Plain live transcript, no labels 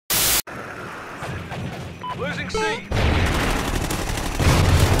Losing C.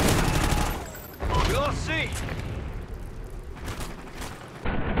 We lost C.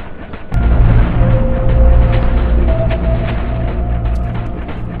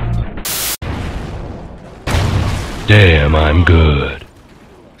 Damn, I'm good.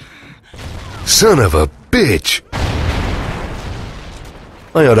 Son of a bitch!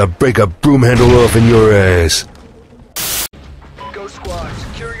 I ought to break a broom handle off in your ass. Go squad,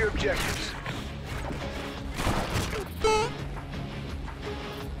 secure your objectives.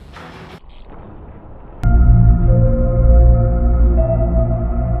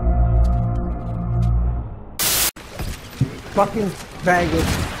 Fucking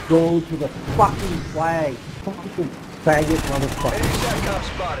faggot, go to the fucking flag. Fucking faggot motherfucker. Enemy SATCOM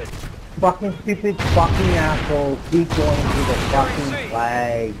spotted. Fucking stupid fucking assholes keep going to the fucking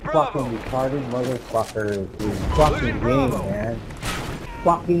flag. Fucking retarded motherfuckers. This fucking game, man.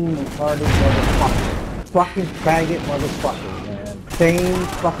 Fucking retarded motherfuckers. Fucking faggot motherfuckers, man. Same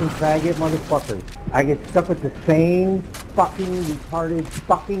fucking faggot motherfuckers. I get stuck with the same fucking retarded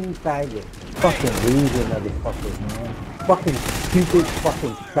fucking faggot. Fucking loser motherfuckers, man. Fucking stupid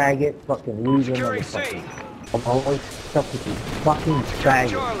fucking faggot fucking loser motherfuckers. I'm always stuck with these fucking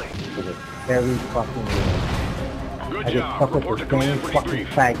faggots for the every fucking day. I get stuck with the same fucking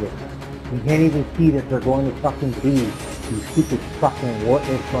faggots. You can't even see that they're going to fucking B. You stupid fucking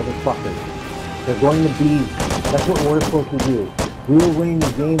worthless motherfuckers. They're going to B. That's what we're supposed to do. We were winning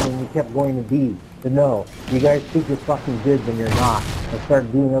the game when we kept going to B. But no, you guys think you're fucking good when you're not. And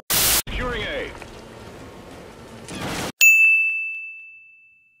start doing other. Securing A.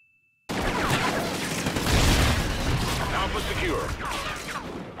 Alpha secure.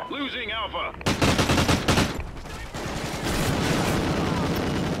 Losing Alpha.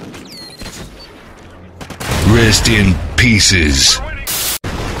 Rest in pieces.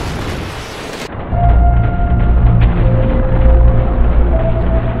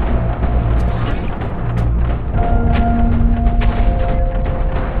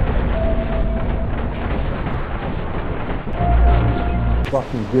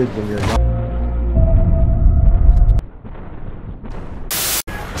 Fucking good when you're not.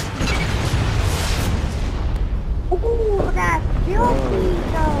 Ooh, that's filthy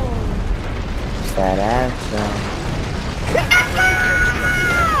though. That ass sound.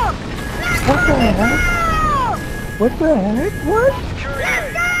 No! What the heck? No! What the heck? What?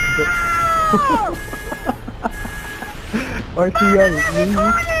 Aren't you I'm not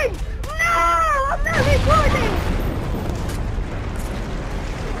recording! No! I'm not recording!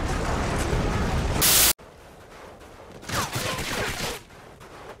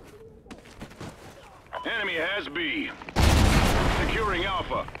 Enemy has B. Securing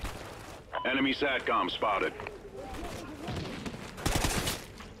Alpha. Enemy SATCOM spotted.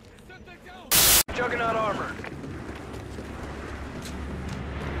 Juggernaut armor.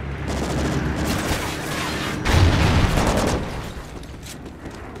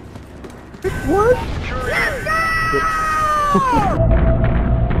 What? Let's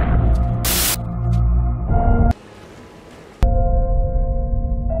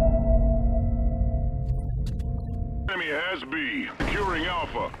Enemy has B. Securing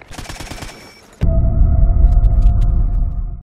Alpha.